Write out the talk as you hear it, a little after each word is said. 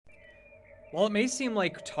While it may seem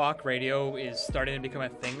like talk radio is starting to become a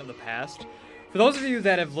thing of the past, for those of you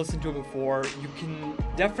that have listened to it before, you can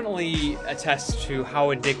definitely attest to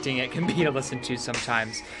how addicting it can be to listen to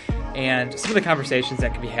sometimes. And some of the conversations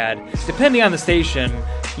that can be had, depending on the station,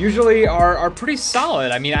 usually are pretty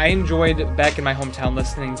solid. I mean, I enjoyed back in my hometown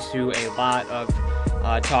listening to a lot of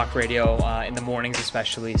talk radio in the mornings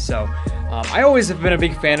especially. So I always have been a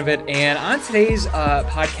big fan of it. And on today's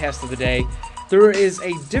podcast of the day, there is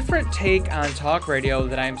a different take on talk radio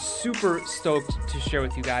that I'm super stoked to share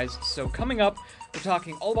with you guys. So coming up, we're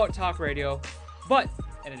talking all about talk radio, but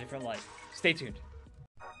in a different light. Stay tuned.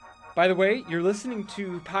 By the way, you're listening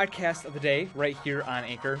to Podcast of the Day right here on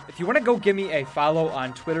Anchor. If you want to go give me a follow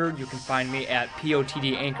on Twitter, you can find me at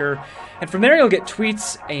POTD Anchor. And from there, you'll get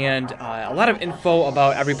tweets and a lot of info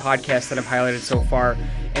about every podcast that I've highlighted so far.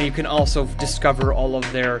 And you can also discover all of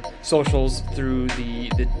their socials through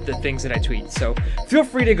the things that I tweet. So feel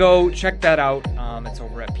free to go check that out. It's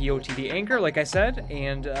over at POTD Anchor, like I said,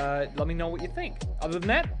 and let me know what you think. Other than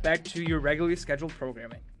that, back to your regularly scheduled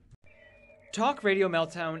programming. Talk Radio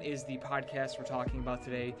Meltdown is the podcast we're talking about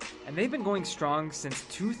today, and they've been going strong since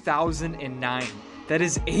 2009. That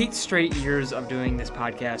is 8 straight years of doing this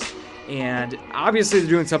podcast, and obviously they're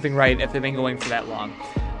doing something right if they've been going for that long.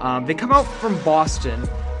 They come out from Boston,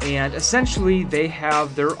 and essentially they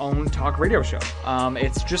have their own talk radio show.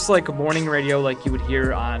 It's just like a morning radio like you would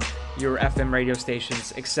hear on your FM radio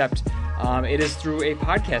stations, except it is through a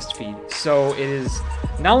podcast feed. So it is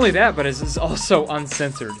not only that, but it is also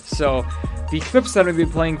uncensored. So the clips that I'm going to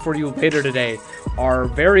be playing for you later today are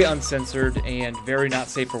very uncensored and very not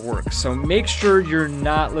safe for work. So make sure you're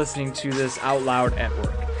not listening to this out loud at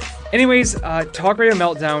work. Anyways, Talk Radio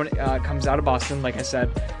Meltdown comes out of Boston, like I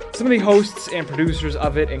said. Some of the hosts and producers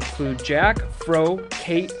of it include Jack, Fro,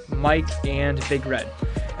 Kate, Mike, and Big Red.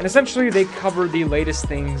 And essentially they cover the latest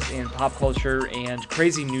things in pop culture and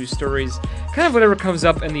crazy news stories, kind of whatever comes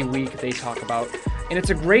up in the week they talk about. And it's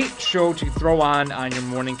a great show to throw on your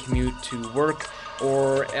morning commute to work,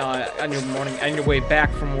 or on your way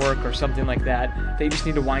back from work or something like that you just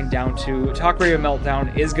need to wind down to. Talk Radio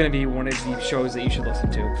Meltdown is going to be one of the shows that you should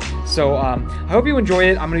listen to. So I hope you enjoy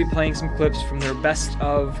it. I'm going to be playing some clips from their best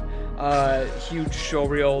of huge show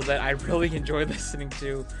reel that I really enjoy listening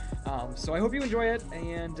to. So I hope you enjoy it,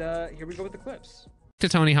 and here we go with the clips. To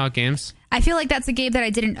Tony Hawk Games. I feel like that's a game that I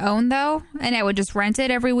didn't own, though, and I would just rent it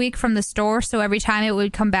every week from the store, so every time it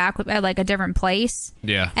would come back at like a different place.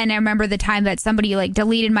 Yeah. And I remember the time that somebody like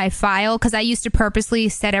deleted my file, because I used to purposely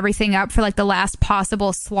set everything up for like the last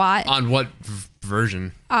possible slot. On what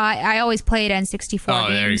version? I always played N64 games. Oh,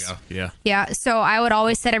 there you go. Yeah. Yeah, so I would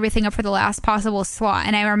always set everything up for the last possible slot,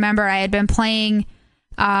 and I remember I had been playing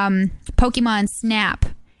Pokemon Snap,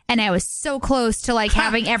 and I was so close to like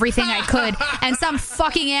having everything I could, and some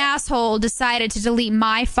fucking asshole decided to delete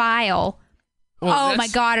my file. Well, oh my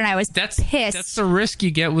god, and I was pissed. That's the risk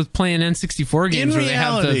you get with playing N64 games where they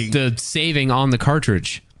have the saving on the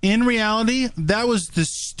cartridge. In reality, that was the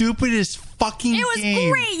stupidest fucking game. It was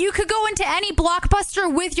great. You could go into any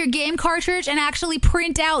Blockbuster with your game cartridge and actually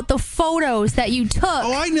print out the photos that you took.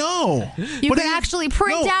 Oh, I know. You could actually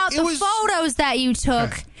print out the photos that you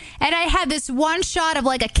took. Okay. And I had this one shot of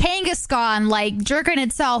like a Kangaskhan like jerking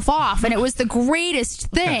itself off, and it was the greatest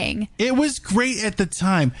thing. Okay. It was great at the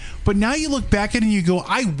time, but now you look back at it and you go,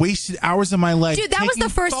 I wasted hours of my life. Dude, that was the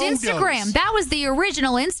first photos. Instagram. That was the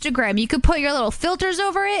original Instagram. You could put your little filters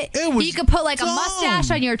over it. You could put like dumb. a mustache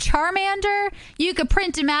on your Charmander. You could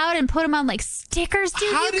print them out and put them on like stickers,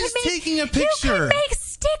 dude. How does taking a picture? You could make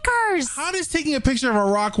stickers. How does taking a picture of a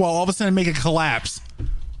rock wall all of a sudden make it collapse?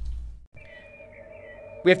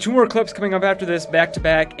 We have 2 more clips coming up after this, back to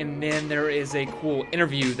back, and then there is a cool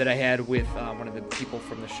interview that I had with one of the people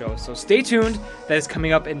from the show. So stay tuned. That is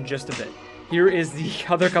coming up in just a bit. Here is the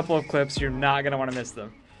other couple of clips. You're not going to want to miss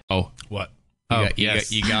them. Oh, what? Oh,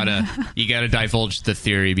 yes. you gotta divulge the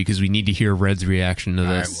theory because we need to hear Red's reaction to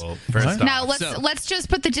this. All right, well, first now let's just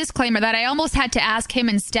put the disclaimer that I almost had to ask him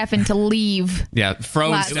and Stefan to leave. Yeah,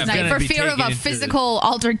 Fro last night for fear of a physical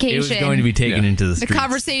altercation. It was going to be taken into the streets. The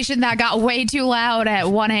conversation that got way too loud at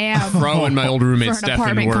 1 a.m. Fro and my old roommate For an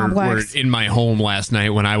Stefan were complex. in my home last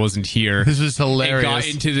night when I wasn't here. This was hilarious. It got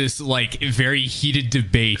into this like very heated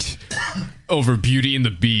debate over Beauty and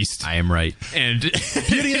the Beast. I am right. And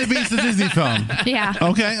Beauty and the Beast, the Disney film. Yeah.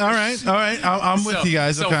 Okay, all right. I'm with you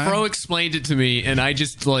guys. So Okay. Fro explained it to me, and I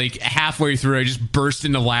just like halfway through, I just burst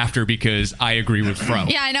into laughter because I agree with Fro.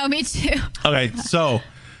 Yeah, I know, me too. Okay, so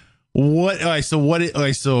what? All right, so what?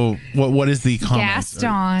 So what is the comment?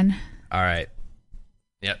 Gaston. All right.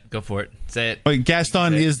 Yep, go for it. Say it. Wait,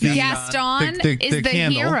 Gaston is the Gaston the is the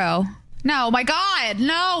candle. hero. No, my God.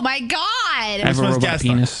 No, my God. I have a one's robot Gaston.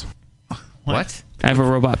 penis. What? I have a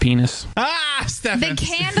robot penis. Ah, Stefan. The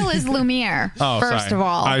candle is Lumiere, first sorry. of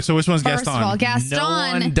all. All right, so which one's First Gaston? of all, No Gaston.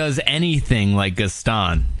 one does anything like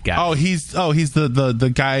Gaston. He's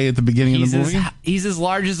the guy at the beginning he's of the movie. he's as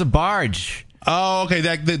large as a barge. Oh, okay,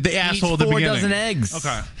 the asshole at the 4 beginning. dozen eggs.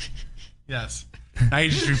 Okay. Yes. Now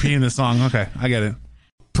you're just repeating the song. Okay, I get it.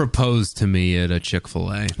 Proposed to me at a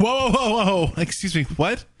Chick-fil-A. Whoa. Excuse me.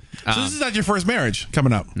 What? So this is not your first marriage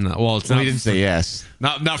coming up. No, well, it's Well, not. he didn't say yes.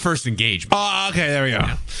 Not first engagement. Oh, okay. There we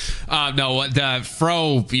go. No, the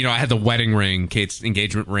Fro, I had the wedding ring, Kate's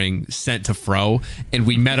engagement ring, sent to Fro, and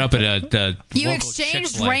we met up at the You local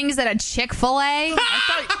exchanged Chick-fil-A. rings at a Chick-fil-A?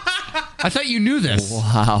 I thought you knew this.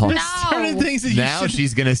 Wow. Certain No. things that you Now should.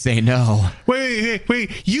 she's gonna say no.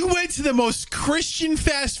 Wait. You went to the most Christian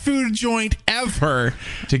fast food joint ever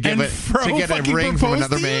To get and a Fro to get a fucking ring from proposed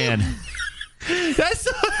another to you? man. That's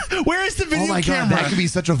where is the video Oh my god, camera? that could be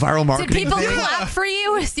such a viral Did marketing people thing. clap for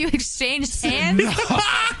you as you exchanged hands?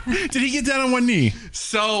 Did he get down on one knee?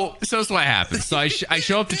 So that's what happened. So I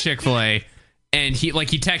show up to Chick-fil-A, and he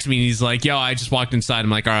texts me, and he's like, "Yo, I just walked inside."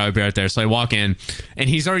 I'm like, "All right, I'll be right there." So I walk in, and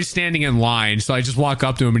he's already standing in line. So I just walk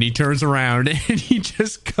up to him, and he turns around, and he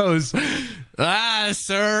just goes,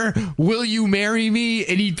 "Sir, will you marry me?"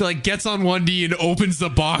 And he gets on one knee and opens the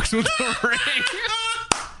box with the ring.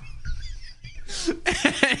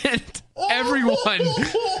 And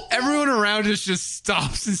everyone around us just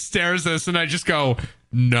stops and stares at us, and I just go,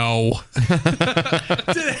 "No."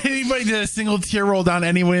 Did a single tear roll down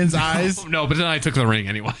anyone's eyes? No, but then I took the ring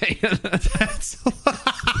anyway.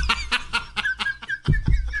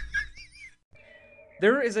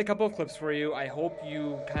 There is a couple of clips for you. I hope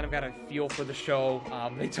you kind of got a feel for the show.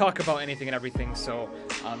 They talk about anything and everything, so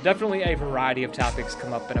definitely a variety of topics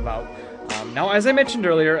come up and about. Now, as I mentioned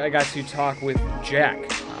earlier, I got to talk with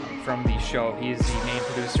Jack from the show. He's the main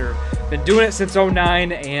producer. Been doing it since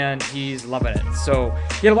 2009, and he's loving it. So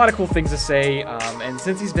he had a lot of cool things to say, and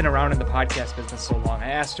since he's been around in the podcast business so long, I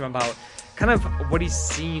asked him about kind of what he's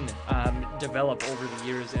seen develop over the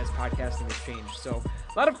years as podcasting has changed. So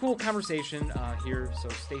a lot of cool conversation here, so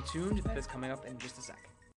stay tuned. That is coming up in just a sec.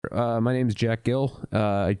 My name is Jack Gill.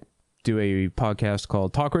 I do a podcast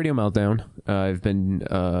called Talk Radio Meltdown. I've been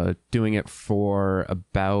doing it for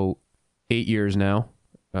about 8 years now.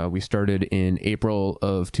 We started in April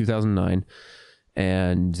of 2009,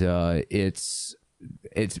 and it's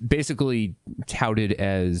basically touted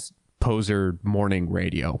as poser morning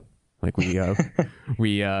radio. Like we're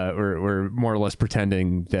more or less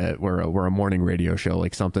pretending that we're a morning radio show,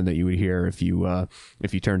 like something that you would hear if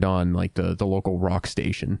you turned on like the local rock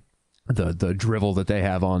station. The drivel that they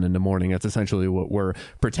have on in the morning, that's essentially what we're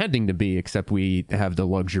pretending to be, except we have the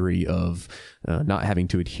luxury of not having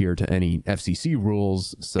to adhere to any FCC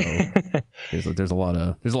rules. So there's a lot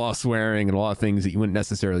of swearing and a lot of things that you wouldn't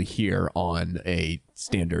necessarily hear on a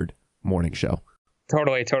standard morning show.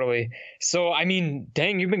 Totally. So, I mean,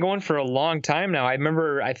 dang, you've been going for a long time now. I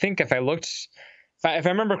think if I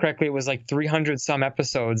remember correctly, it was like 300 some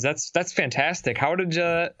episodes. That's fantastic.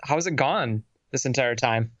 How's it gone this entire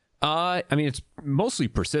time? I mean, it's mostly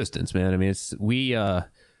persistence, man. I mean,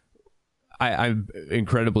 I'm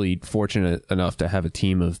incredibly fortunate enough to have a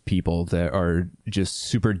team of people that are just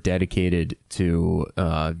super dedicated to,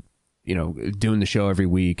 doing the show every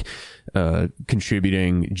week,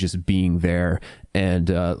 contributing, just being there. And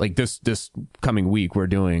like this coming week, we're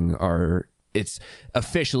doing it's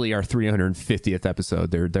officially our 350th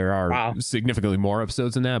episode. There are significantly more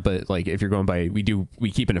episodes than that, but like if you're going by,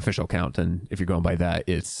 we keep an official count, and if you're going by that,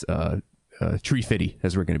 it's Tree Fitty,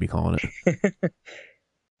 as we're going to be calling it.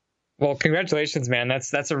 Well, congratulations, man.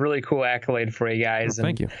 That's a really cool accolade for you guys. Well,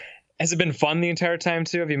 thank you. Has it been fun the entire time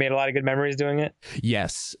too? Have you made a lot of good memories doing it?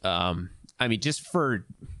 Yes. I mean, just for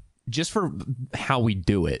how we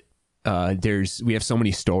do it, we have so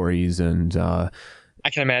many stories, and I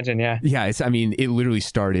can imagine. Yeah. Yeah. It literally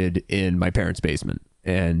started in my parents' basement,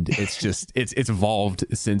 and it's just, it's evolved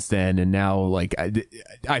since then. And now, like,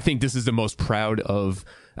 I think this is the most proud of,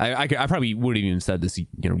 I probably wouldn't even said this,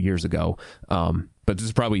 years ago. But this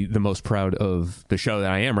is probably the most proud of the show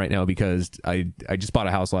that I am right now, because I just bought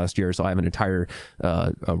a house last year. So I have an entire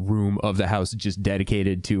a room of the house just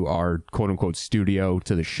dedicated to our quote unquote studio,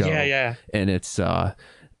 to the show. Yeah. And it's,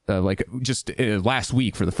 last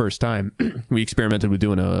week, for the first time, we experimented with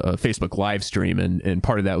doing a Facebook live stream, and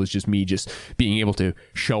part of that was just me just being able to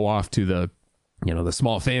show off to the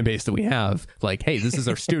small fan base that we have, like, hey, this is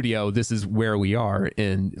our studio, this is where we are,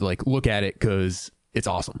 and like, look at it, because it's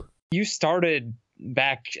awesome. You started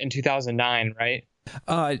back in 2009, right?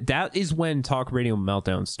 That is when Talk Radio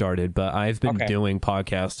Meltdown started, but I've been Okay. doing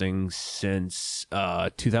podcasting since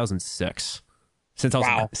 2006. Since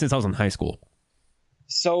Wow. I was in high school.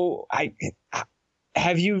 So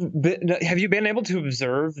have you been able to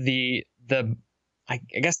observe the I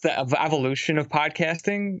guess the evolution of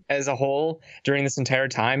podcasting as a whole during this entire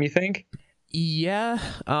time, you think? Yeah,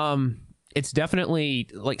 it's definitely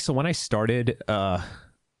like, so when I started like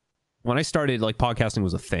podcasting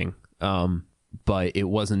was a thing, but it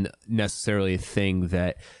wasn't necessarily a thing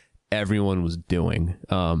that everyone was doing.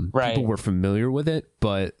 Right. People were familiar with it,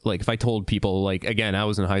 but like if I told people, like, again, I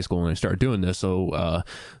was in high school when I started doing this, so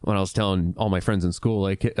when I was telling all my friends in school,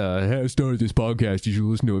 like, hey, I started this podcast, you should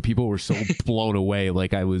listen to it, people were so blown away,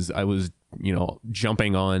 like I was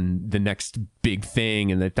jumping on the next big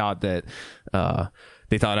thing, and they thought that I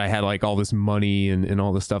had like all this money and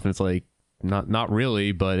all this stuff, and it's like, not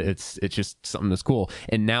really, but it's just something that's cool.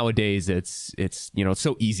 And nowadays it's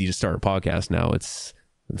so easy to start a podcast now. It's,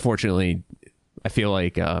 unfortunately, I feel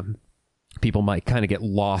like people might kind of get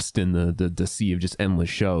lost in the sea of just endless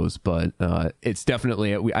shows, but it's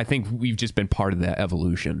definitely, I think we've just been part of that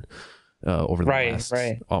evolution over the last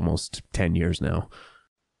almost 10 years now.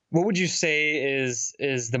 What would you say is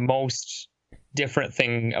the most different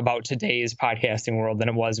thing about today's podcasting world than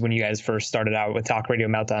it was when you guys first started out with Talk Radio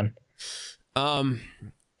Meltdown?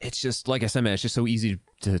 It's just, like I said, man, it's just so easy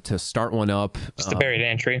to start one up. Just a buried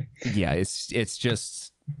entry. Yeah, it's just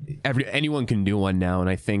anyone can do one now. And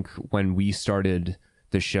I think when we started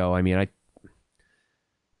the show, I mean,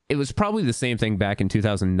 it was probably the same thing back in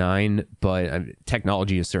 2009, but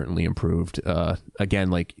technology has certainly improved.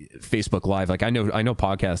 Again, like Facebook Live, like I know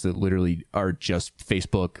podcasts that literally are just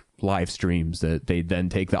Facebook live streams that they then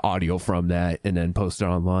take the audio from that and then post it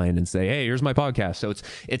online and say, hey, here's my podcast. So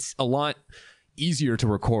it's a lot easier to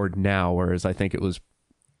record now, whereas I think it was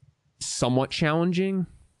somewhat challenging,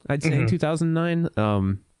 I'd say, in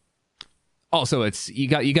 2009. Also, it's you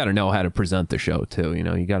got to know how to present the show too.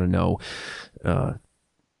 You got to know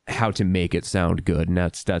how to make it sound good, and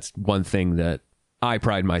that's one thing that I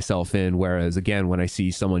pride myself in. Whereas again, when I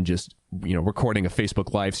see someone just recording a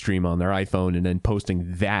Facebook live stream on their iPhone and then posting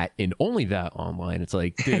that and only that online, it's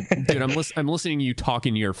like, dude, I'm listening to you talk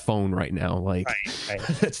in your phone right now. Like, Right.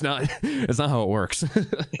 that's not how it works.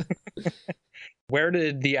 Where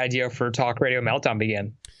did the idea for Talk Radio Meltdown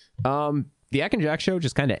begin? The Ak and Jack show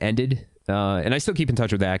just kind of ended, and I still keep in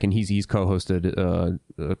touch with Ak, and he's co-hosted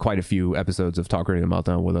quite a few episodes of Talk Radio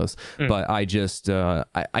Meltdown with us. But I just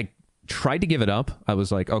I tried to give it up. I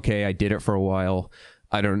was like, okay, I did it for a while.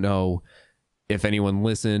 I don't know if anyone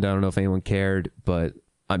listened. I don't know if anyone cared, but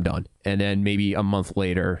I'm done. And then maybe a month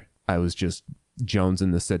later, I was just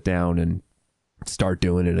jonesing to sit down and start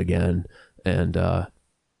doing it again, and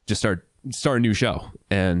just start a new show.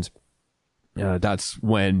 And that's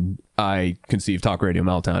when I conceived Talk Radio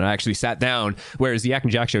Meltdown. I actually sat down, whereas the Ak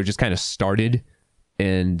and Jack show just kind of started,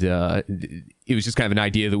 and it was just kind of an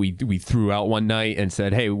idea that we threw out one night and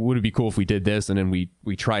said, hey, would it be cool if we did this? And then we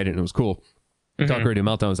tried it, and it was cool. Talk Radio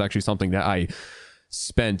Meltdown was actually something that I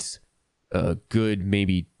spent a good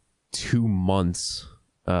maybe 2 months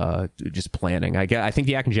just planning. I think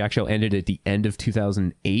the Ak and Jack show ended at the end of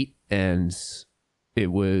 2008, and it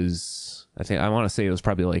was, I want to say it was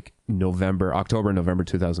probably like October, November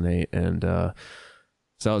 2008, and so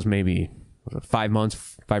that was maybe 5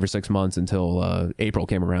 or 6 months until April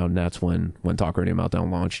came around, and that's when Talk Radio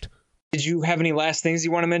Meltdown launched. Did you have any last things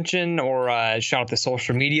you want to mention, or shout out the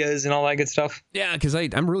social medias and all that good stuff? Yeah, because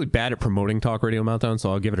I'm really bad at promoting Talk Radio Meltdown,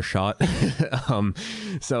 so I'll give it a shot.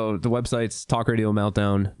 So the website's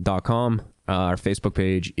talkradiomeltdown.com. Our Facebook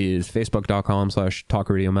page is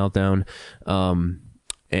facebook.com/talkradiomeltdown.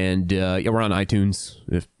 And we're on iTunes,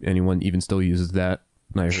 if anyone even still uses that.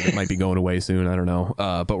 I heard it might be going away soon. I don't know.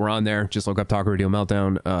 But we're on there. Just look up Talk Radio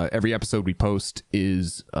Meltdown. Every episode we post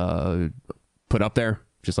is put up there,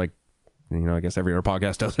 just like, I guess every other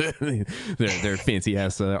podcast does it. They're fancy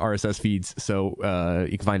ass RSS feeds. So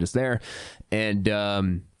you can find us there. And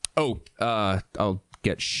I'll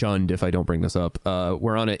get shunned if I don't bring this up.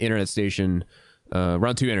 We're on an internet station. We're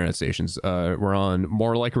on 2 internet stations. We're on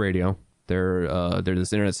More Like Radio. They're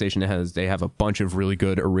this internet station that they have a bunch of really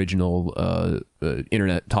good original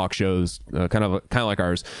internet talk shows, kind of like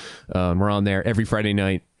ours. We're on there every Friday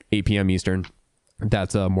night, 8 p.m. Eastern.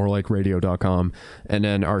 That's morelikeradio.com. And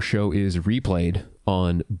then our show is replayed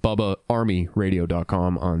on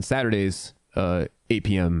BubbaArmyRadio.com on Saturdays, 8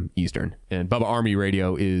 p.m. Eastern. And Bubba Army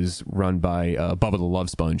Radio is run by Bubba the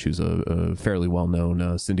Love Sponge, who's a fairly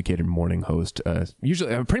well-known syndicated morning host.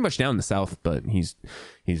 Usually pretty much down in the South, but he's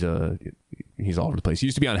all over the place. He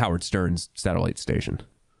used to be on Howard Stern's satellite station.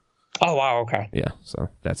 Oh wow, okay. Yeah, so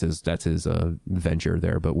that's his venture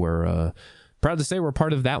there. But we're proud to say we're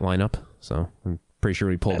part of that lineup. So I'm pretty sure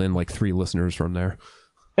we pulled in like 3 listeners from there.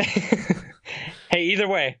 Hey, either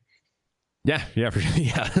way. Yeah. I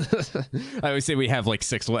always say we have like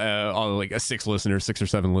 6 listeners, 6 or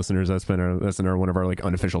 7 listeners. That's been one of our like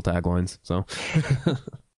unofficial taglines. So.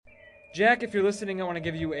 Jack, if you're listening, I want to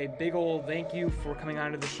give you a big old thank you for coming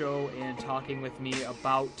onto the show and talking with me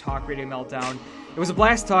about Talk Radio Meltdown. It was a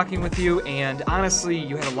blast talking with you, and honestly,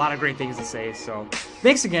 you had a lot of great things to say, so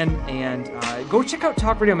thanks again, and go check out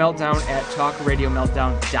Talk Radio Meltdown at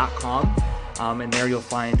talkradiomeltdown.com, and there you'll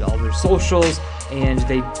find all their socials, and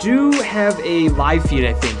they do have a live feed,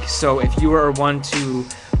 I think, so if you are wanting to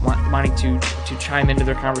chime into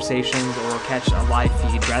their conversations or catch a live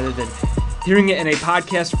feed rather than hearing it in a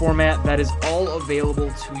podcast format, that is all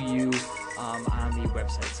available to you on the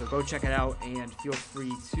website. So go check it out and feel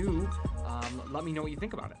free to let me know what you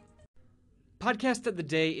think about it. Podcast of the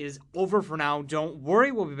day is over for now. Don't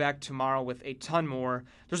worry, we'll be back tomorrow with a ton more.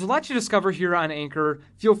 There's a lot to discover here on Anchor.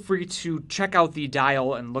 Feel free to check out the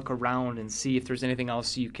dial and look around and see if there's anything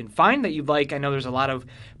else you can find that you'd like. I know there's a lot of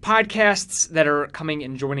podcasts that are coming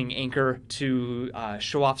and joining Anchor to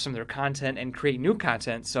show off some of their content and create new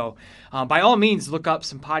content. So by all means, look up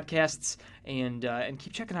some podcasts and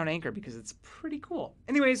keep checking out Anchor because it's pretty cool.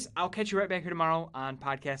 Anyways, I'll catch you right back here tomorrow on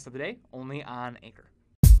Podcast of the Day, only on Anchor.